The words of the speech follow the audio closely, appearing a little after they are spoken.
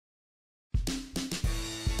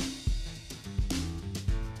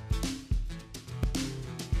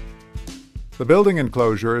The building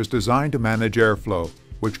enclosure is designed to manage airflow,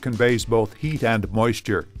 which conveys both heat and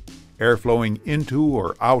moisture. Air flowing into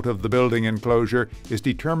or out of the building enclosure is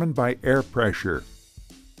determined by air pressure.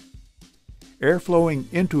 Air flowing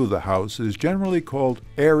into the house is generally called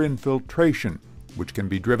air infiltration, which can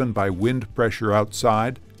be driven by wind pressure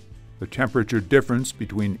outside, the temperature difference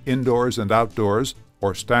between indoors and outdoors,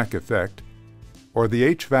 or stack effect, or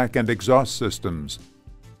the HVAC and exhaust systems.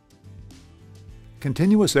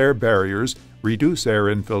 Continuous air barriers reduce air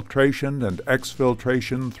infiltration and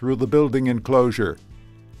exfiltration through the building enclosure.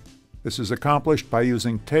 This is accomplished by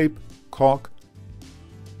using tape, caulk,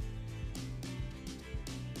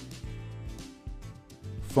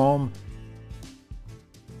 foam,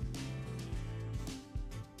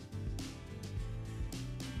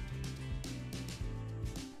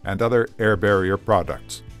 and other air barrier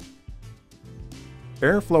products.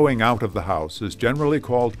 Air flowing out of the house is generally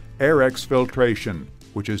called air exfiltration,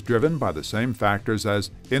 which is driven by the same factors as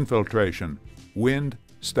infiltration: wind,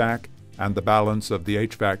 stack, and the balance of the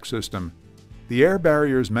HVAC system. The air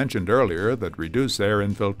barriers mentioned earlier that reduce air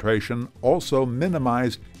infiltration also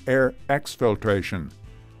minimize air exfiltration.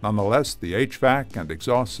 Nonetheless, the HVAC and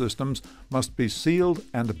exhaust systems must be sealed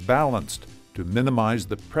and balanced to minimize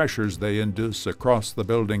the pressures they induce across the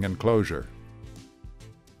building enclosure.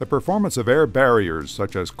 The performance of air barriers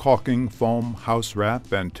such as caulking, foam, house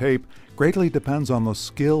wrap, and tape greatly depends on the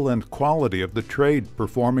skill and quality of the trade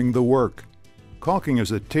performing the work. Caulking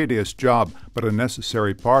is a tedious job, but a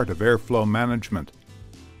necessary part of airflow management.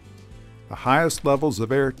 The highest levels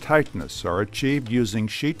of air tightness are achieved using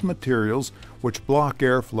sheet materials which block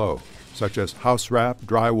airflow, such as house wrap,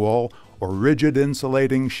 drywall, or rigid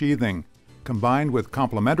insulating sheathing, combined with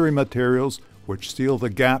complementary materials which seal the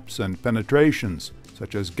gaps and penetrations,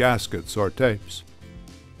 such as gaskets or tapes.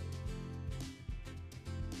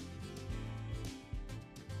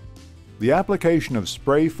 The application of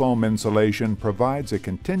spray foam insulation provides a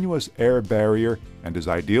continuous air barrier and is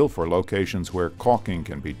ideal for locations where caulking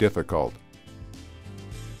can be difficult.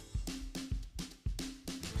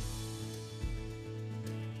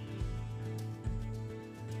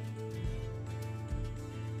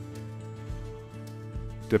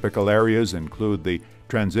 Typical areas include the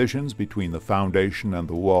transitions between the foundation and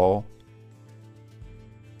the wall,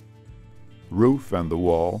 roof and the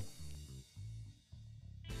wall,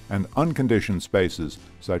 and unconditioned spaces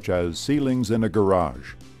such as ceilings in a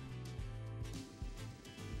garage.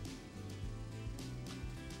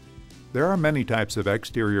 There are many types of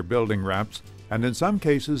exterior building wraps, and in some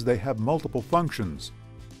cases they have multiple functions.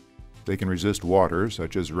 They can resist water,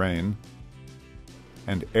 such as rain,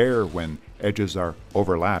 and air when edges are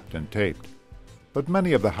overlapped and taped. But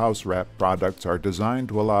many of the house wrap products are designed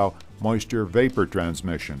to allow moisture vapor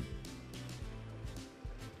transmission.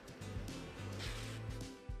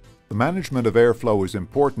 The management of airflow is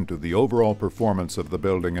important to the overall performance of the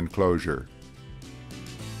building enclosure.